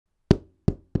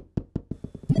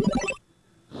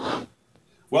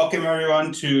Welcome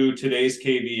everyone to today's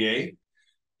KVA.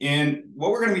 And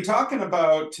what we're going to be talking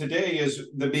about today is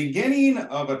the beginning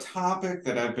of a topic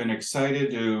that I've been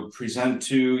excited to present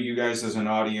to you guys as an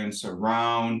audience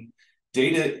around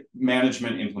data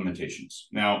management implementations.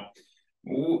 Now,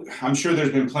 I'm sure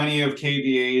there's been plenty of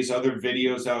KVAs, other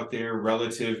videos out there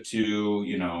relative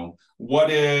to,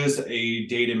 what is a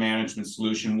data management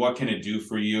solution? What can it do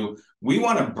for you? We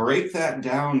want to break that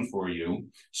down for you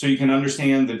so you can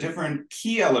understand the different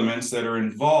key elements that are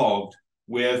involved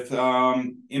with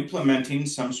implementing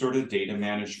some sort of data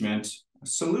management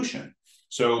solution.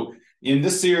 So in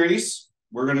this series,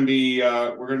 we're going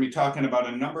to be talking about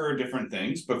a number of different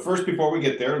things. But first, before we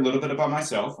get there, a little bit about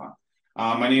myself.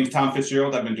 My name is Tom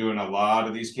Fitzgerald. I've been doing a lot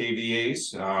of these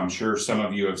KVAs. I'm sure some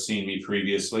of you have seen me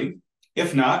previously.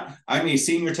 If not, I'm a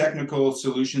senior technical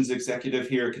solutions executive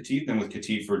here at KETIV, been with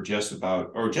KETIV for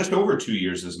just over 2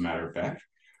 years, as a matter of fact.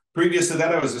 Previous to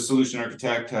that, I was a solution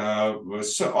architect,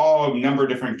 was all a number of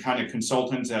different kind of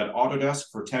consultants at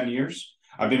Autodesk for 10 years.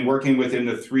 I've been working within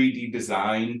the 3D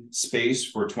design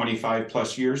space for 25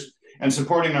 plus years and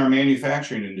supporting our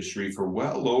manufacturing industry for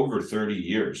well over 30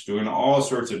 years, doing all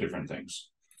sorts of different things.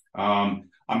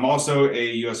 I'm also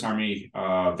a U.S. Army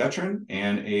veteran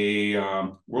and a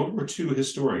World War II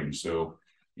historian. So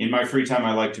in my free time,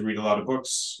 I like to read a lot of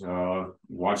books,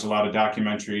 watch a lot of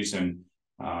documentaries,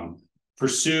 and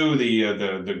pursue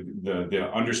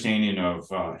the understanding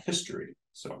of history.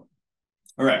 So,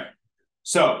 all right.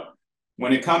 So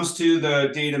when it comes to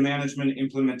the data management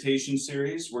implementation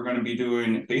series, we're going to be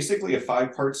doing basically a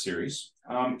 5-part series.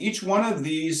 Each one of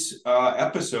these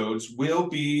episodes will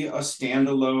be a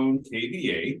standalone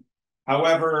KVA.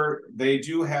 However, they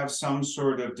do have some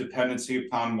sort of dependency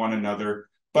upon one another.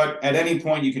 But at any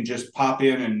point, you can just pop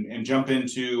in and jump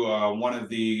into one of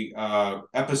the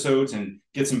episodes and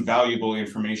get some valuable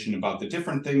information about the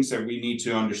different things that we need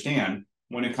to understand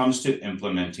when it comes to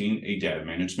implementing a data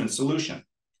management solution.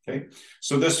 Okay,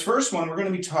 so this first one, we're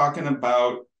going to be talking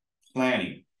about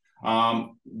planning.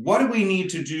 What do we need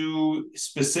to do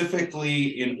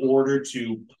specifically in order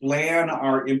to plan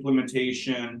our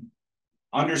implementation,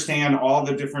 understand all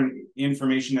the different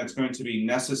information that's going to be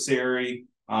necessary,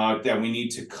 that we need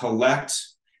to collect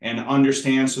and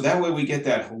understand, so that way we get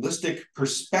that holistic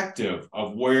perspective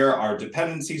of where our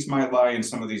dependencies might lie and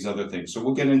some of these other things. So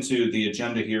we'll get into the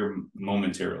agenda here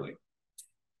momentarily.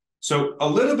 So a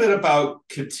little bit about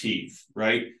KETIV,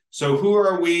 right? So who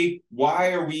are we?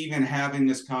 Why are we even having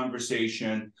this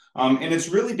conversation? And it's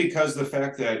really because the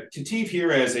fact that KETIV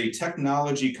here as a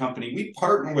technology company, we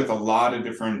partner with a lot of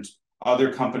different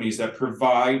other companies that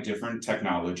provide different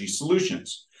technology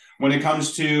solutions. When it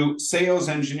comes to sales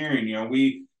engineering,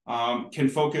 we can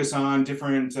focus on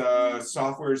different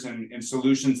softwares and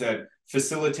solutions that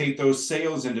facilitate those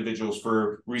sales individuals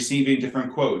for receiving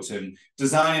different quotes, and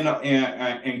design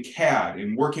and CAD,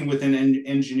 and working within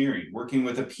engineering, working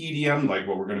with a PDM like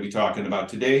what we're going to be talking about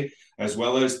today, as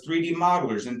well as 3D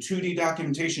modelers and 2D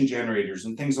documentation generators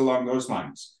and things along those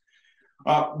lines.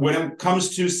 When it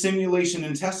comes to simulation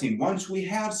and testing, once we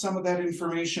have some of that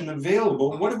information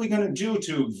available, what are we going to do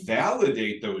to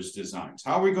validate those designs?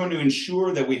 How are we going to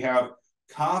ensure that we have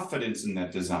confidence in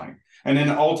that design? And then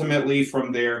ultimately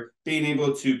from there, being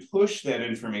able to push that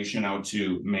information out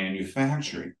to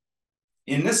manufacturing.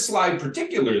 In this slide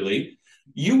particularly,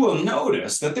 you will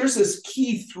notice that there's this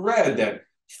key thread that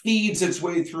feeds its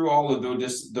way through all of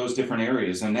those different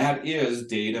areas, and that is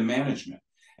data management.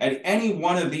 At any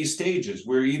one of these stages,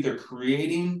 we're either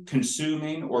creating,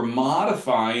 consuming, or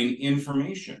modifying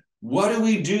information. What do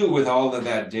we do with all of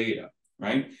that data,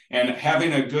 right? And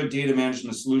having a good data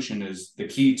management solution is the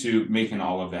key to making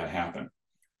all of that happen.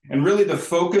 And really the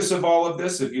focus of all of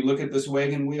this, if you look at this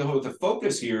wagon wheel, the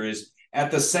focus here is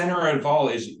at the center of all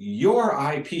is your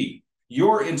IP,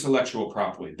 your intellectual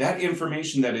property, that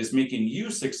information that is making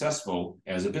you successful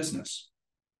as a business.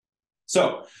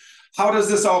 So, how does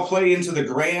this all play into the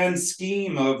grand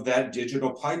scheme of that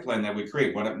digital pipeline that we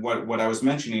create? What I was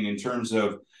mentioning in terms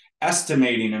of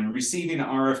estimating and receiving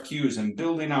RFQs and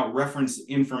building out reference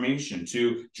information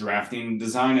to drafting,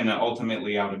 design, and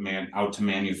ultimately out to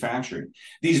manufacturing.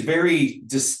 These very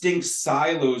distinct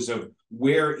silos of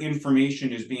where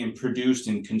information is being produced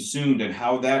and consumed and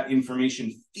how that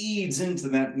information feeds into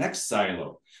that next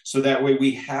silo. So that way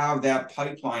we have that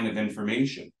pipeline of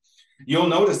information. You'll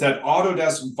notice that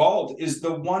Autodesk Vault is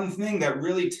the one thing that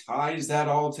really ties that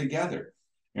all together.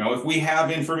 If we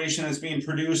have information that's being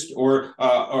produced or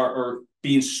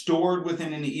being stored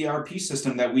within an ERP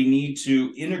system that we need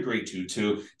to integrate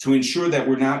to ensure that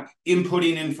we're not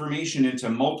inputting information into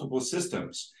multiple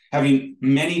systems, having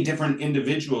many different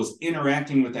individuals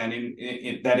interacting with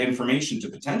that information to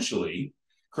potentially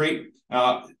create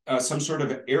some sort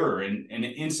of error, in an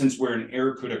instance where an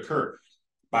error could occur.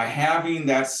 By having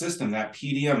that system, that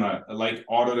PDM, like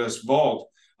Autodesk Vault,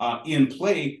 in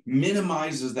play,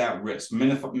 minimizes that risk,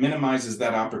 minimizes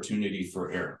that opportunity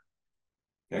for error.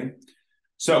 Okay,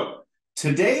 so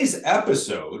in today's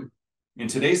episode,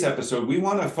 we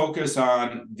want to focus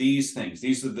on these things.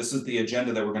 This is the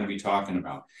agenda that we're going to be talking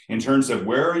about in terms of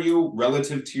where are you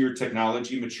relative to your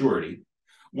technology maturity?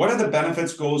 What are the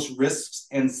benefits, goals, risks,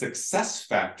 and success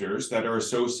factors that are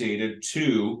associated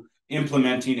to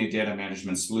implementing a data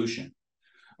management solution?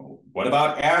 What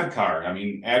about ADKAR? I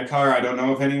mean, ADKAR, I don't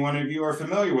know if any one of you are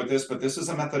familiar with this, but this is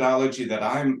a methodology that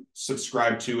I'm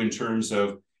subscribed to in terms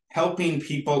of helping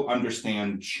people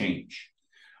understand change.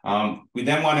 We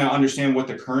then want to understand what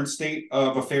the current state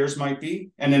of affairs might be,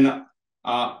 and then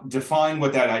define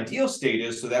what that ideal state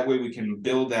is, so that way we can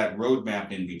build that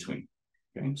roadmap in between.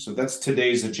 Okay, so that's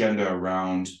today's agenda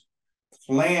around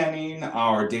planning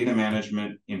our data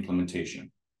management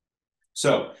implementation.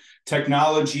 So,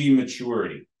 technology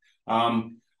maturity.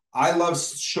 I love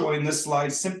showing this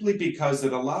slide simply because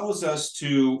it allows us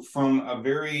to, from a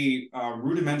very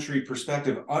rudimentary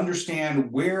perspective,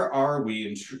 understand where are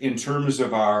we in terms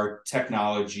of our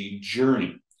technology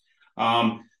journey.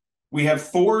 We have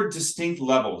 4 distinct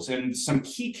levels and some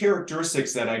key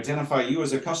characteristics that identify you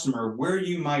as a customer, where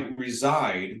you might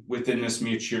reside within this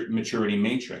maturity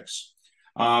matrix.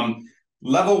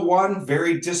 Level 1,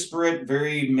 very disparate,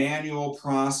 very manual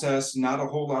process, not a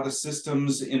whole lot of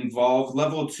systems involved.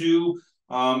 Level 2,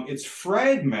 it's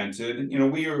fragmented. You know,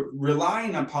 we are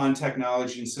relying upon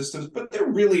technology and systems, but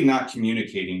they're really not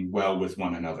communicating well with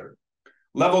one another.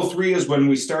 Level 3 is when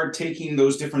we start taking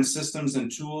those different systems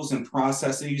and tools and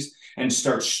processes and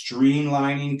start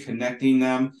streamlining, connecting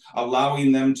them,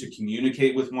 allowing them to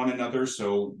communicate with one another.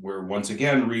 So we're once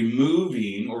again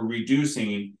removing or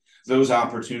reducing those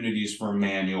opportunities for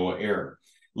manual error.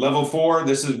 Level 4,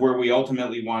 this is where we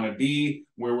ultimately want to be,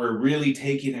 where we're really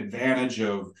taking advantage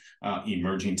of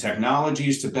emerging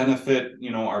technologies to benefit,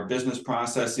 our business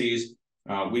processes.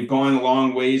 We've gone a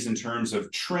long ways in terms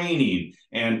of training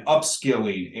and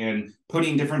upskilling and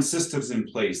putting different systems in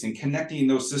place and connecting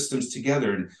those systems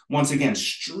together. And once again,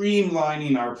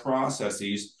 streamlining our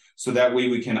processes so that way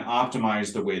we can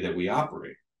optimize the way that we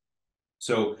operate.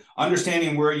 So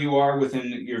understanding where you are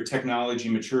within your technology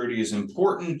maturity is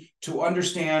important to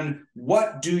understand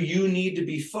what do you need to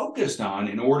be focused on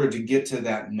in order to get to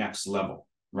that next level,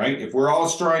 right? If we're all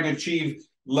trying to achieve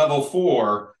level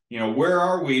 4, where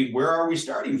are we? Where are we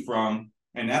starting from?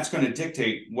 And that's going to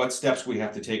dictate what steps we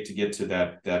have to take to get to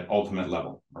that ultimate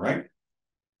level, all right?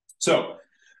 So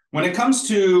when it comes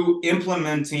to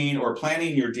implementing or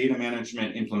planning your data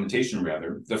management implementation,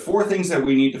 the 4 things that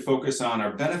we need to focus on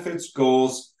are benefits,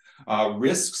 goals,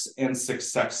 risks, and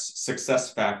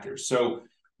success factors. So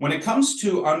when it comes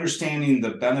to understanding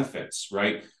the benefits,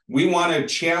 right, we want to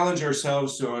challenge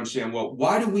ourselves to understand, well,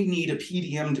 why do we need a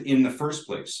PDM in the first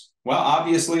place? Well,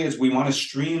 obviously, we want to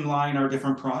streamline our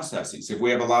different processes. If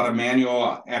we have a lot of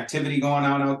manual activity going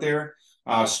on out there,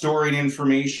 storing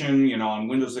information, on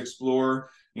Windows Explorer,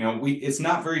 it's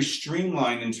not very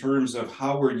streamlined in terms of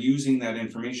how we're using that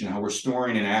information, how we're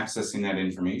storing and accessing that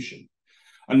information.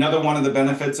 Another one of the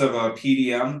benefits of a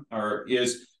PDM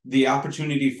is the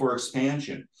opportunity for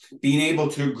expansion, being able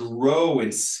to grow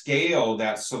and scale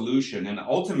that solution. And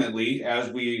ultimately,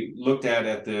 as we looked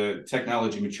at the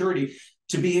technology maturity,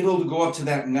 to be able to go up to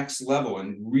that next level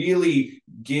and really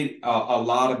get a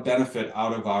lot of benefit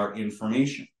out of our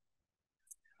information.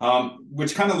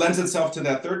 Which kind of lends itself to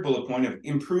that third bullet point of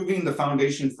improving the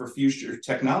foundation for future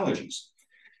technologies.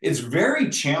 It's very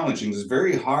challenging. It's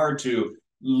very hard to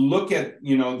look at,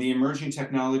 the emerging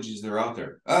technologies that are out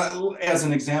there. As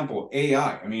an example,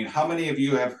 AI. I mean, how many of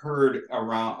you have heard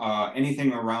around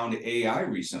anything around AI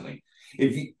recently?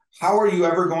 How are you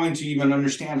ever going to even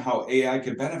understand how AI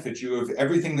could benefit you if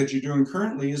everything that you're doing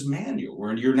currently is manual,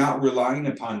 where you're not relying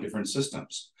upon different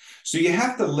systems? So you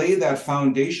have to lay that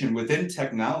foundation within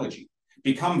technology,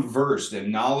 become versed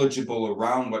and knowledgeable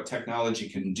around what technology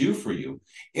can do for you,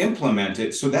 implement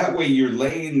it, so that way you're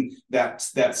laying that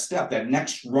step, that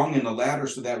next rung in the ladder,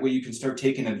 so that way you can start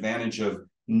taking advantage of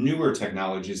newer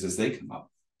technologies as they come up,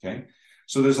 okay?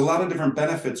 So there's a lot of different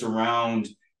benefits around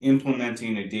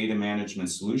implementing a data management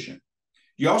solution.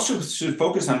 You also should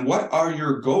focus on what are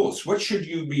your goals? What should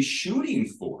you be shooting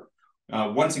for?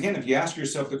 Once again, if you ask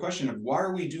yourself the question of why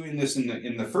are we doing this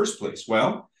in the first place?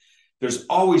 Well, there's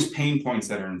always pain points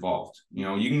that are involved.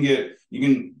 You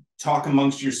can talk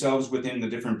amongst yourselves within the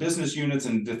different business units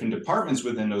and different departments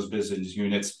within those business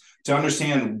units to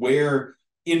understand where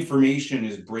information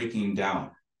is breaking down,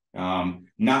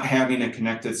 not having a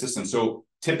connected system. So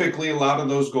typically a lot of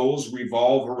those goals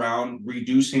revolve around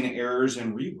reducing errors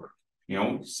and rework. You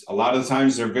know, a lot of the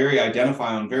times they're very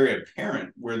identifiable and very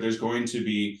apparent where there's going to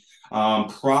be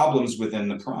problems within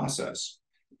the process.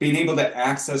 Being able to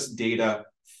access data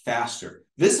faster.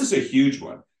 This is a huge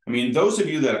one. I mean, those of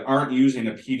you that aren't using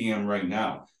a PDM right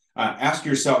now, ask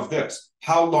yourself this: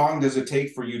 how long does it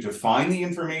take for you to find the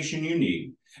information you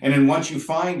need? And then once you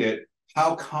find it,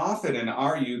 how confident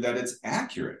are you that it's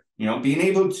accurate? You know, being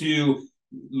able to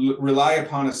rely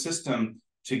upon a system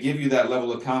to give you that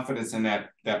level of confidence and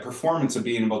that performance of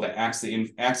being able to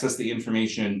access the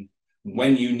information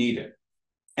when you need it.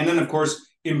 And then, of course,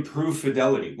 improve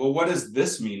fidelity. Well, what does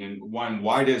this mean? And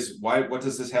what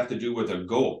does this have to do with a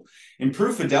goal?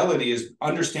 Improve fidelity is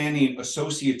understanding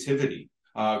associativity,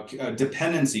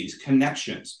 dependencies,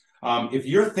 connections. If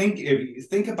you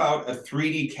think about a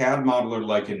 3D CAD modeler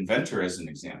like Inventor as an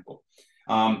example,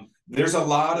 there's a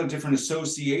lot of different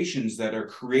associations that are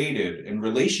created and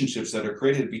relationships that are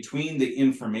created between the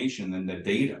information and the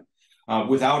data.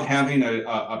 Without having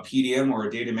a PDM or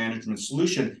a data management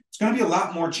solution, it's going to be a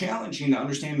lot more challenging to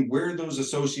understand where those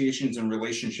associations and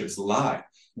relationships lie,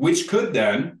 which could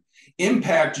then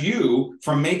impact you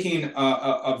from making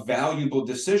a valuable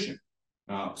decision.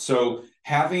 So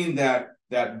having that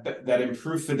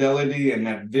improved fidelity and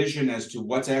that vision as to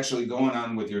what's actually going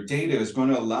on with your data is going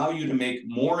to allow you to make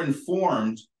more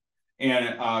informed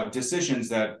and decisions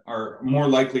that are more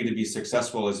likely to be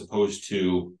successful as opposed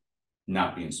to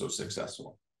not being so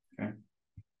successful. Okay.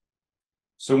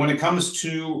 So when it comes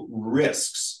to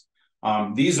risks,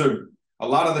 these are a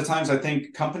lot of the times I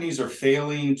think companies are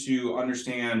failing to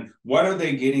understand what are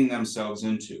they getting themselves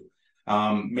into.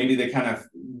 Maybe they kind of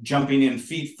jumping in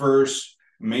feet first.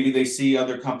 Maybe they see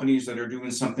other companies that are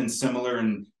doing something similar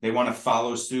and they want to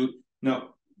follow suit. No,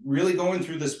 really going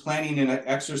through this planning and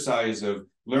exercise of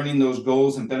learning those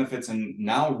goals and benefits and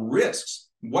now risks.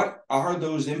 What are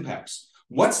those impacts?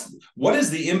 What is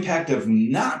the impact of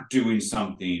not doing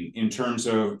something in terms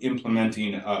of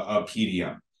implementing a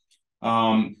PDM?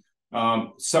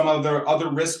 Some of the other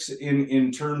risks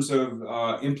in terms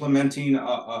of implementing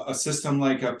a system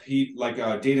like a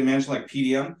data management like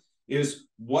PDM is,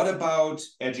 what about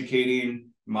educating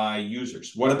my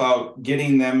users? What about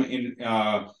getting them in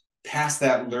past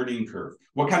that learning curve?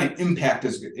 What kind of impact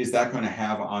is that going to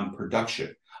have on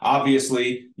production?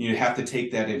 Obviously, you have to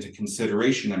take that into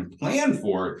consideration and plan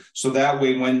for it, so that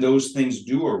way when those things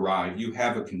do arrive, you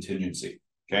have a contingency,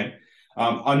 okay?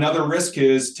 Another risk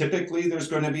is typically there's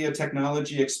going to be a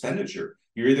technology expenditure.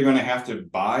 You're either going to have to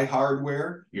buy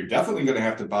hardware, you're definitely going to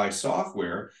have to buy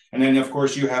software, and then of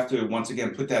course you have to, once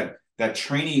again, put that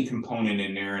training component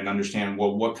in there and understand,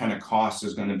 well, what kind of cost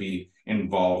is going to be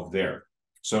involved there.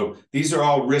 So these are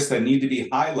all risks that need to be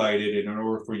highlighted in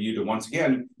order for you to, once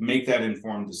again, make that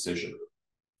informed decision.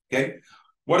 Okay.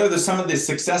 What are some of the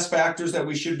success factors that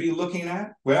we should be looking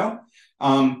at? Well,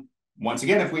 once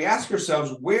again, if we ask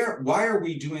ourselves, why are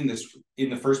we doing this in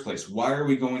the first place? Why are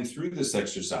we going through this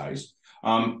exercise?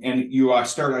 And you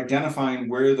start identifying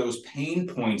where those pain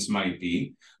points might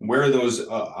be, where those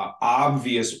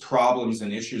obvious problems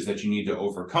and issues that you need to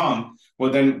overcome.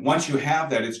 Well, then once you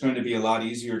have that, it's going to be a lot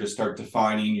easier to start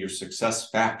defining your success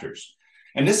factors.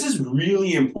 And this is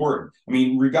really important. I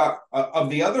mean, of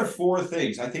the other four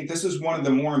things, I think this is one of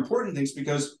the more important things,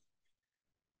 because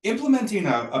implementing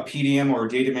a PDM or a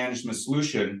data management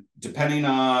solution, depending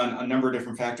on a number of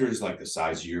different factors like the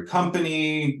size of your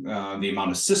company, the amount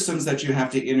of systems that you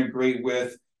have to integrate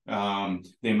with,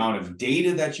 the amount of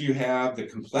data that you have, the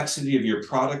complexity of your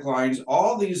product lines,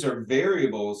 all these are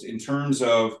variables in terms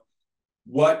of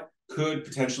what could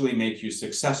potentially make you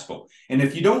successful. And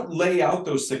if you don't lay out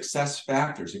those success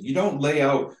factors, if you don't lay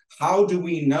out, how do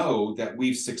we know that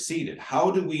we've succeeded?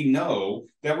 How do we know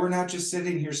that we're not just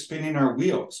sitting here spinning our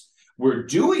wheels? We're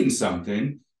doing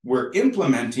something, we're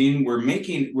implementing,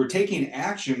 we're taking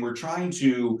action, we're trying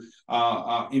to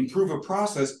improve a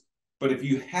process. But if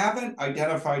you haven't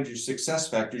identified your success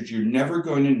factors, you're never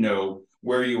going to know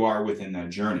where you are within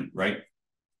that journey, right?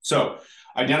 So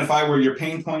identify where your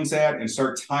pain points at and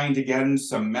start tying together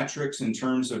some metrics in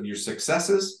terms of your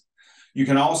successes. You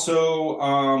can also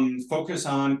focus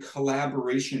on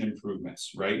collaboration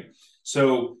improvements, right?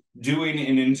 So doing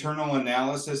an internal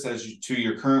analysis to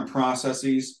your current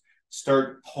processes,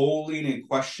 start polling and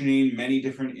questioning many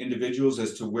different individuals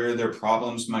as to where their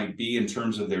problems might be in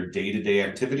terms of their day-to-day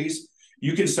activities.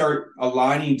 You can start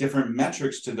aligning different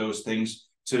metrics to those things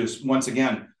to once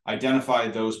again, identify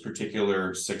those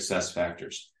particular success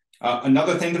factors.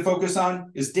 Another thing to focus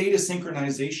on is data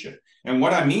synchronization. And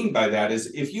what I mean by that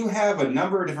is if you have a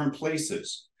number of different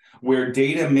places where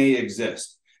data may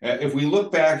exist, if we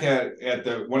look back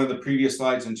at one of the previous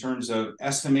slides in terms of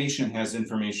estimation has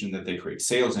information that they create,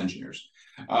 sales engineers.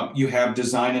 You have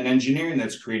design and engineering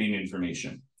that's creating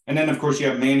information. And then, of course, you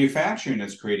have manufacturing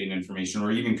that's creating information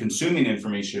or even consuming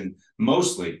information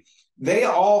mostly. They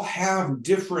all have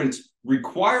different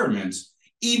requirements,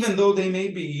 even though they may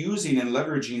be using and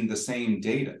leveraging the same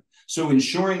data. So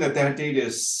ensuring that that data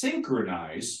is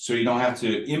synchronized so you don't have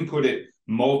to input it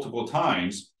multiple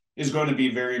times is going to be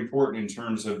very important in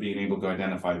terms of being able to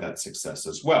identify that success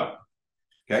as well.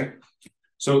 Okay,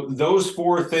 so those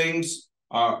four things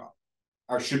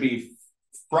should be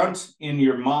front in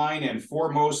your mind and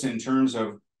foremost in terms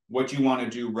of what you want to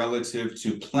do relative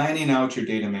to planning out your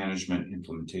data management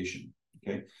implementation.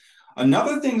 Okay,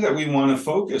 another thing that we want to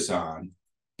focus on,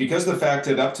 because the fact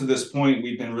that up to this point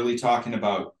we've been really talking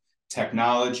about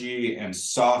technology and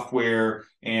software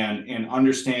and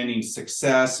understanding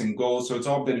success and goals, so it's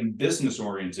all been business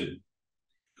oriented.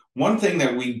 One thing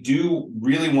that we do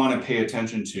really want to pay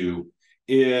attention to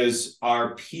is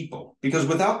our people, because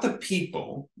without the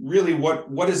people, really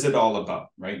what is it all about,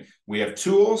 right? We have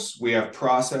tools, we have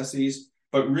processes,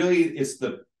 but really it's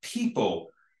the people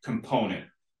component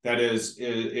that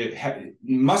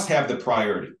must have the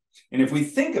priority. And if we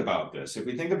think about this, if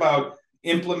we think about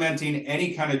implementing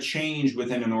any kind of change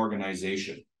within an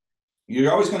organization,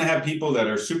 you're always going to have people that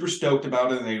are super stoked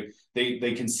about it, and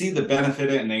they can see the benefit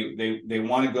of it, and they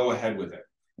want to go ahead with it.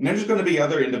 And there's going to be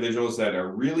other individuals that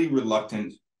are really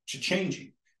reluctant to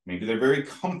changing. Maybe they're very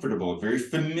comfortable, very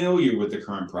familiar with the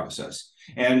current process,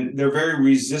 and they're very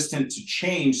resistant to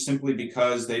change simply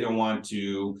because they don't want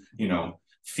to,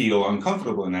 feel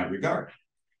uncomfortable in that regard.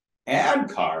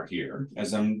 ADKAR here,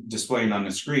 as I'm displaying on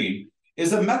the screen,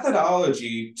 is a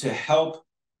methodology to help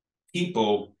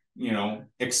people,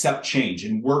 accept change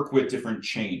and work with different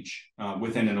change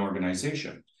within an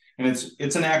organization. And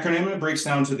it's an acronym, and it breaks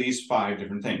down to these 5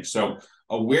 different things. So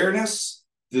awareness,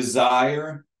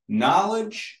 desire,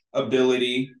 knowledge,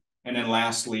 ability, and then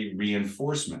lastly,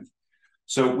 reinforcement.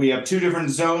 So we have 2 different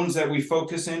zones that we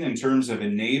focus in terms of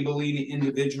enabling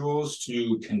individuals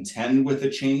to contend with a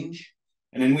change.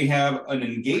 And then we have an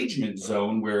engagement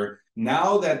zone where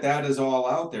now that is all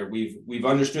out there, we've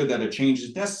understood that a change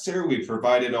is necessary. We've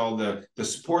provided all the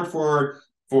support for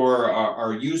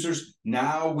our users.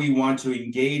 Now we want to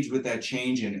engage with that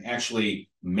change and actually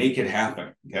make it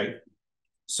happen. Okay.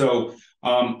 So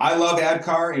I love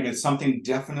ADKAR, and it's something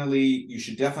you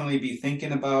should definitely be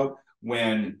thinking about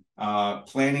when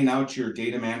planning out your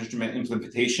data management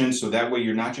implementation. So that way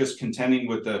you're not just contending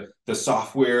with the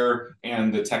software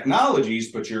and the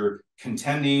technologies, but you're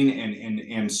contending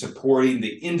and supporting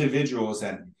the individuals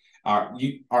that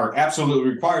are absolutely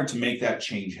required to make that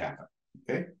change happen.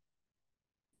 Okay.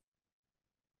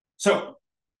 So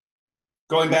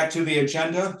going back to the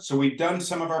agenda, so we've done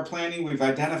some of our planning. We've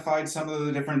identified some of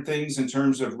the different things in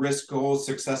terms of risk, goals,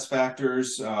 success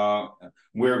factors,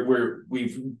 where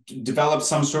we've developed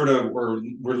some sort of, or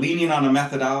we're leaning on a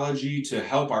methodology to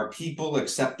help our people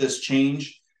accept this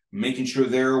change, making sure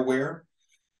they're aware.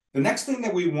 The next thing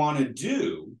that we want to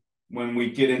do when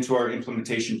we get into our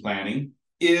implementation planning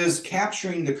is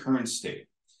capturing the current state.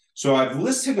 So I've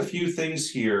listed a few things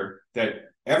here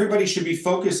that everybody should be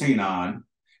focusing on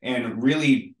and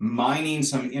really mining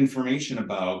some information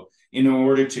about in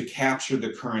order to capture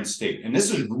the current state. And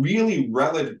this is really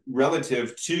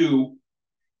relative to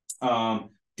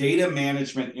data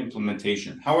management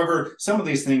implementation. However, some of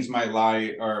these things might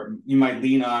lie, or you might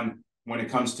lean on when it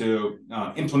comes to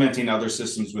implementing other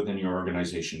systems within your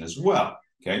organization as well,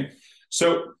 okay?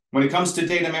 So when it comes to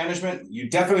data management, you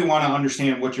definitely want to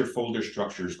understand what your folder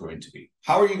structure is going to be.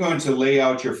 How are you going to lay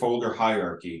out your folder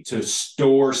hierarchy to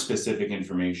store specific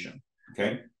information,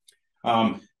 okay?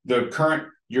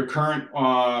 Your current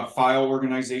file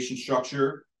organization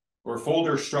structure or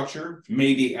folder structure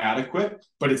may be adequate,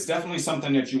 but it's definitely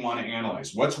something that you want to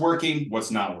analyze. What's working,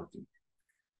 what's not working.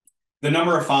 The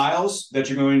number of files that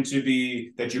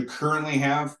you currently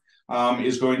have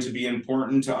is going to be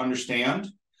important to understand.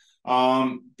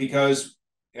 Because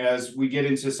as we get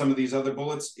into some of these other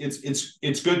bullets,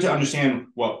 it's good to understand,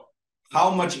 well, how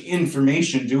much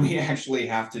information do we actually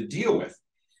have to deal with?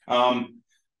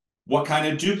 What kind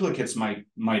of duplicates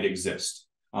might exist?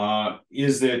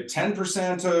 Is it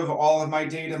 10% of all of my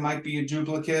data might be a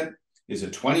duplicate? Is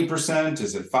it 20%?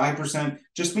 Is it 5%?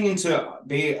 Just meaning to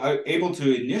be able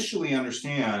to initially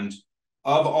understand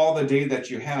of all the data that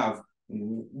you have,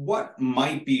 what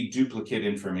might be duplicate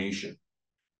information.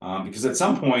 because at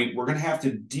some point we're going to have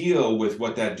to deal with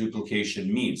what that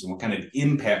duplication means and what kind of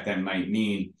impact that might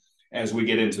mean as we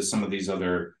get into some of these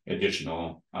other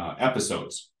additional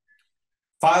episodes.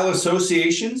 File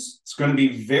associations, it's going to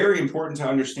be very important to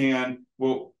understand,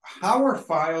 well, how are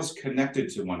files connected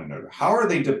to one another? How are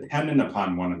they dependent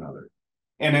upon one another?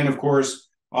 And then, of course,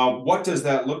 what does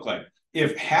that look like?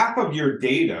 If half of your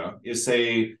data is,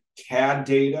 say, CAD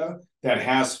data that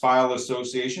has file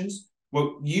associations,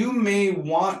 well, you may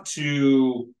want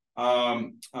to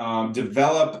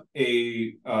develop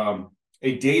a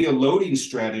data loading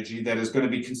strategy that is going to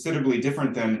be considerably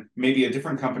different than maybe a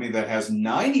different company that has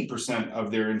 90% of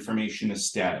their information is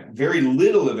static. Very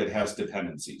little of it has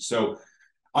dependency. So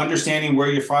understanding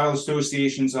where your file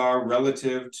associations are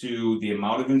relative to the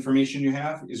amount of information you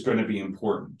have is going to be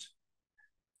important.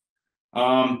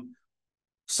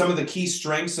 Some of the key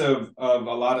strengths of a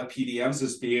lot of PDMs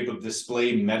is to be able to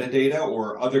display metadata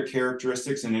or other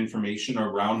characteristics and information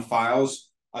around files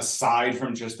aside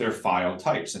from just their file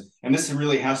types. And this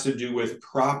really has to do with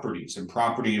properties and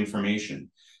property information.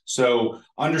 So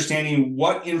understanding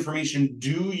what information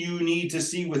do you need to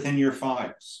see within your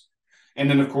files. And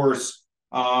then, of course,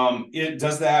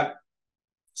 does that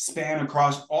span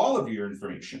across all of your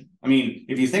information? I mean,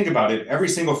 if you think about it, every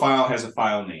single file has a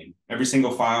file name. Every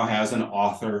single file has an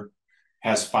author,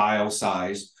 has file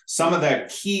size. Some of that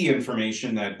key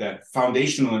information, that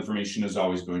foundational information is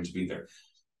always going to be there.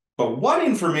 But what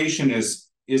information is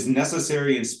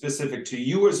necessary and specific to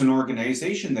you as an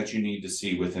organization that you need to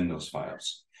see within those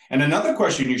files? And another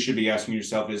question you should be asking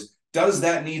yourself is, does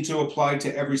that need to apply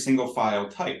to every single file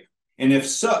type? And if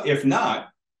so, if not,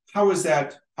 how is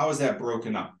that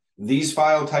broken up? These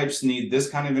file types need this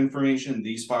kind of information.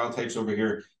 These file types over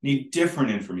here need different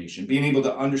information. Being able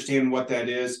to understand what that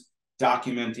is,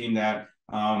 documenting that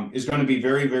is going to be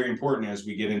very, very important as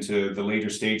we get into the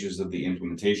later stages of the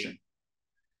implementation.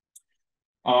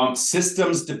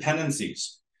 Systems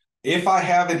dependencies. If I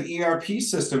have an ERP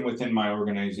system within my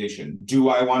organization, do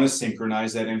I want to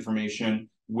synchronize that information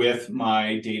with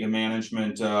my data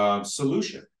management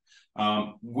solution?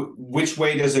 Which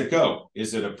way does it go?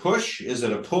 Is it a push? Is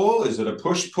it a pull? Is it a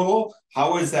push-pull?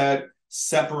 How is that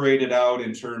separated out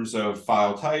in terms of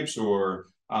file types or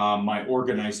my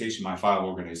organization, my file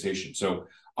organization? So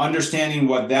understanding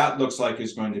what that looks like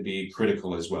is going to be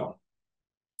critical as well.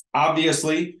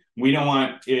 Obviously, we don't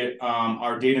want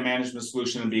our data management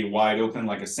solution to be wide open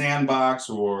like a sandbox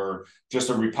or just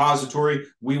a repository.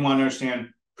 We want to understand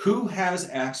who has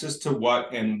access to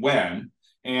what and when,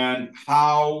 and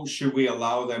how should we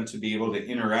allow them to be able to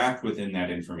interact within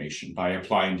that information by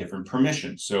applying different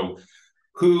permissions. So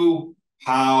who,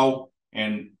 how,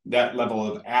 and that level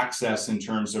of access in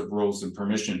terms of roles and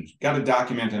permissions. Got to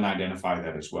document and identify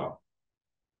that as well.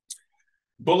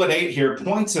 Bullet 8 here,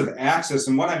 points of access.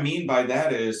 And what I mean by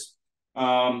that is,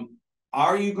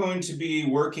 are you going to be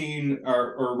working,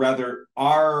 or rather,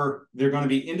 are there going to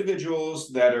be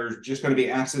individuals that are just going to be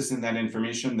accessing that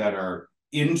information that are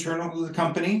internal to the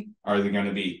company? Are they going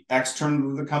to be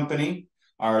external to the company?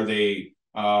 Are they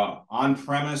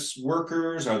on-premise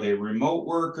workers? Are they remote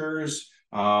workers?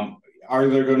 Are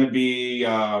there going to be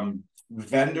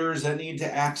vendors that need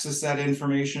to access that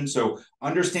information? So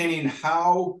understanding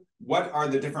what are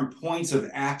the different points of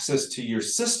access to your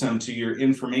system, to your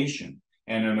information?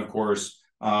 And then, of course,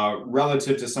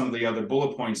 relative to some of the other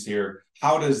bullet points here,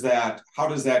 how does that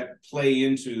play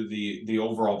into the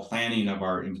overall planning of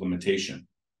our implementation?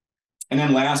 And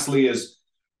then lastly is,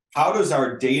 how does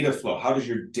our data flow? How does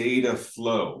your data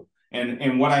flow?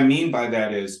 And what I mean by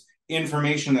that is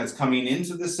information that's coming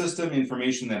into the system,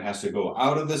 information that has to go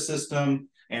out of the system,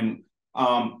 and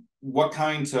what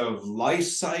kinds of life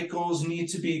cycles need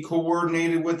to be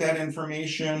coordinated with that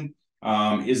information.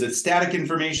 Is it static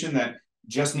information that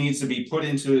just needs to be put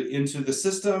into the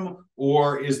system,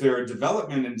 or is there a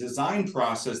development and design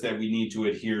process that we need to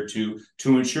adhere to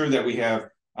ensure that we have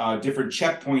different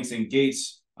checkpoints and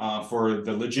gates for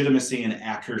the legitimacy and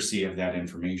accuracy of that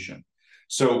information?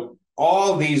 So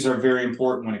all these are very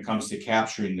important when it comes to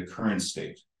capturing the current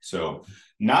state. So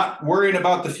not worrying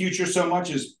about the future so much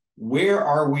as where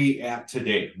are we at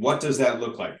today? What does that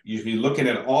look like? You should be looking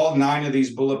at all 9 of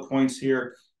these bullet points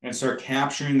here and start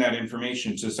capturing that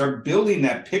information to start building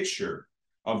that picture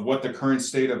of what the current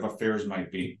state of affairs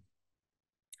might be.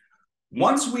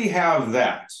 Once we have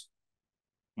that,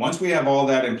 once we have all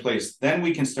that in place, then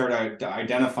we can start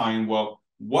identifying, well,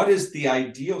 what is the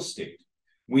ideal state?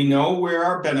 We know where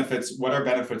our benefits, what our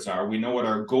benefits are. We know what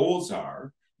our goals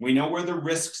are. We know where the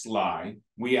risks lie.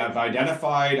 We have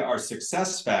identified our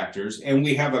success factors, and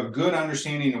we have a good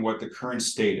understanding of what the current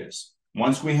state is.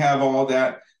 Once we have all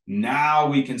that, Now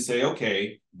we can say,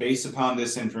 okay, based upon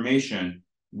this information,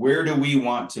 where do we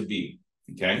want to be?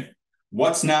 Okay.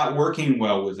 What's not working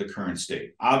well with the current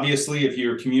state? Obviously, if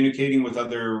you're communicating with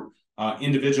other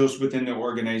individuals within the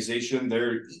organization,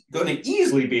 they're going to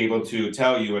easily be able to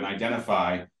tell you and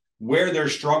identify where their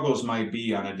struggles might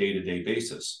be on a day-to-day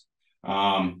basis.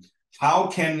 How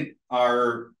can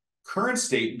our current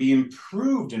state be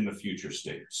improved in the future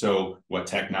state? So what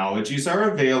technologies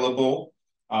are available?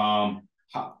 How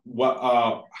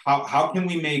can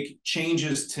we make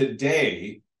changes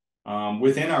today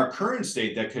within our current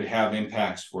state that could have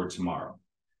impacts for tomorrow?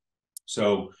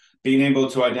 So being able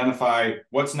to identify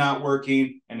what's not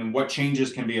working and then what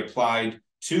changes can be applied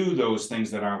to those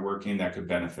things that aren't working that could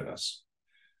benefit us.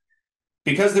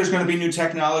 Because there's going to be new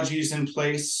technologies in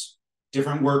place,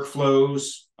 different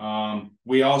workflows,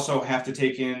 we also have to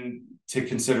take into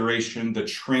consideration the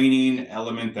training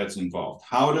element that's involved.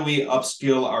 How do we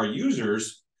upskill our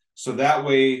users so that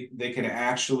way they can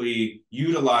actually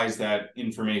utilize that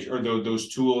information or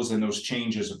those tools and those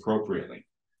changes appropriately?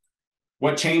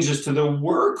 What changes to the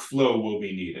workflow will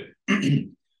be needed?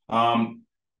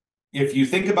 If you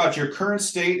think about your current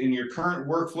state and your current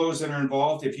workflows that are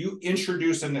involved, if you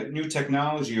introduce a new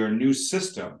technology or a new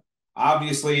system,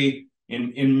 obviously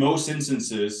in most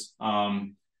instances,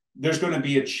 there's going to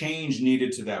be a change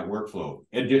needed to that workflow.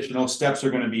 Additional steps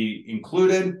are going to be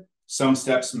included. Some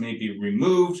steps may be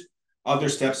removed. Other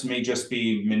steps may just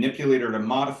be manipulated or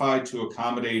modified to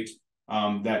accommodate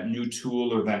that new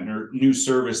tool or that new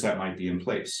service that might be in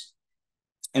place.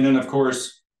 And then, of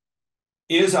course,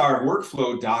 is our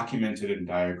workflow documented and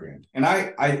diagrammed? And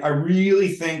I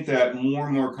really think that more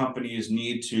and more companies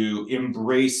need to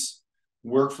embrace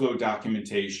workflow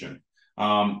documentation.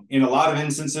 In a lot of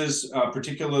instances,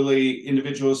 particularly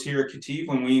individuals here at KETIV,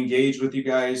 when we engage with you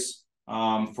guys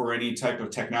for any type of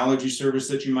technology service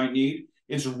that you might need,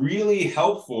 it's really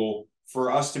helpful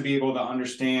for us to be able to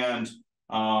understand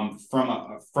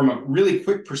from a really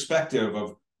quick perspective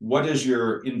of what does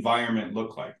your environment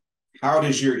look like? How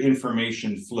does your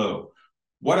information flow?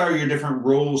 What are your different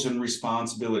roles and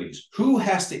responsibilities? Who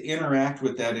has to interact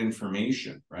with that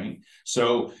information, right?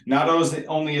 So not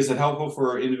only is it helpful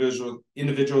for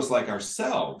individuals like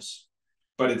ourselves,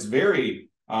 but it's very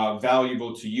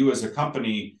valuable to you as a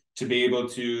company to be able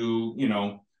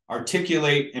to,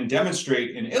 articulate and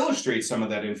demonstrate and illustrate some of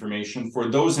that information for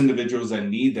those individuals that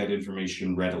need that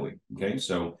information readily, okay?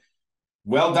 So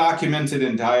well-documented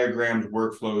and diagrammed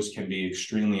workflows can be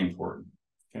extremely important,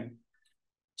 okay?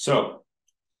 So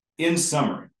in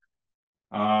summary,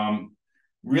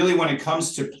 really when it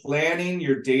comes to planning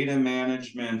your data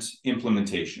management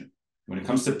implementation, when it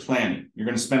comes to planning, you're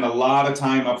going to spend a lot of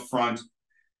time up front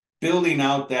building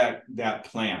out that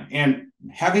plan. And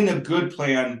having a good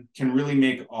plan can really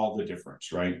make all the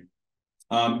difference, right?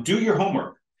 Do your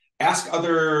homework. Ask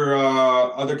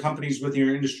other companies within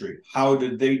your industry, how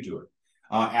did they do it?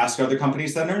 Ask other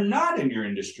companies that are not in your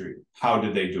industry, how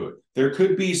did they do it? There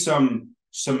could be some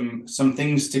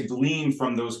things to glean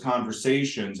from those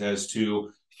conversations as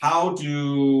to how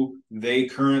do they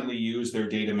currently use their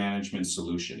data management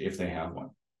solution, if they have one.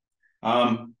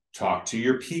 Talk to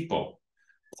your people.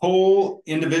 Poll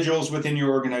individuals within your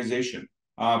organization.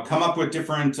 Come up with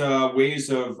different ways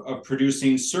of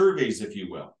producing surveys, if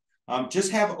you will.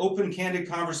 Just have open, candid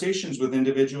conversations with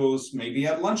individuals, maybe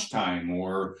at lunchtime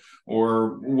or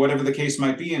whatever the case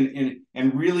might be,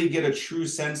 and really get a true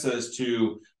sense as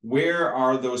to where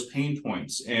are those pain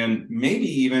points, and maybe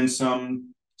even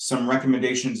some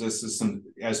recommendations as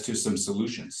to some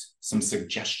solutions, some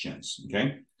suggestions.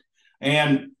 Okay,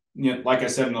 and like I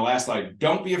said in the last slide,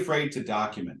 don't be afraid to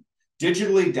document.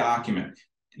 Digitally document.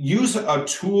 Use a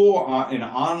tool, an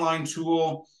online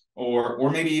tool, or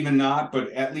maybe even not,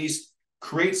 but at least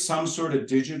create some sort of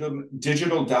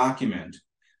digital document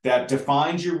that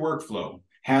defines your workflow,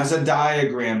 has a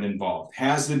diagram involved,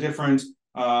 has the different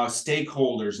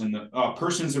stakeholders and the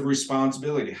persons of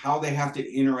responsibility, how they have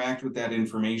to interact with that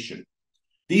information.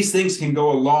 These things can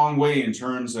go a long way in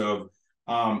terms of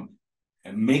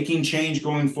making change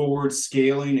going forward,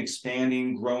 scaling,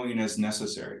 expanding, growing as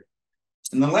necessary.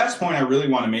 And the last point I really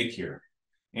want to make here,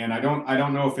 and I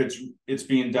don't know if it's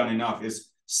being done enough, is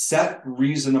set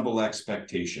reasonable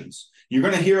expectations. You're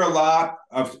going to hear a lot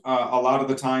of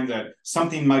the time that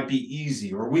something might be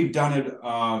easy, or we've done it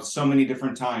so many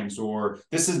different times, or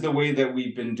this is the way that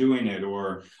we've been doing it,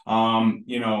 or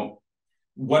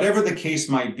whatever the case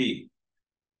might be.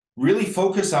 Really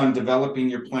focus on developing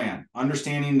your plan,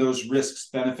 understanding those risks,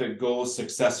 benefit, goals,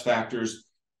 success factors,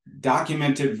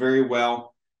 documented very well.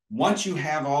 Once you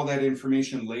have all that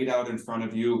information laid out in front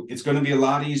of you, it's going to be a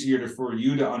lot easier for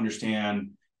you to understand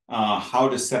how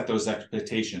to set those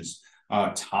expectations,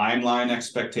 timeline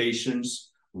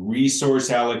expectations,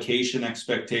 resource allocation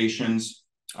expectations,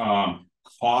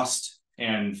 cost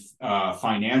and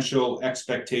financial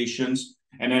expectations.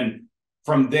 And then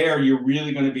from there, you're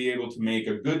really going to be able to make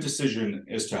a good decision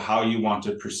as to how you want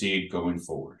to proceed going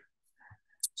forward.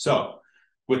 So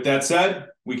with that said,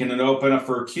 we can then open up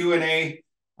for Q&A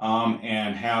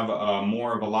and have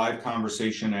more of a live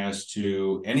conversation as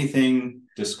to anything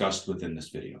discussed within this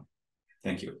video.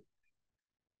 Thank you.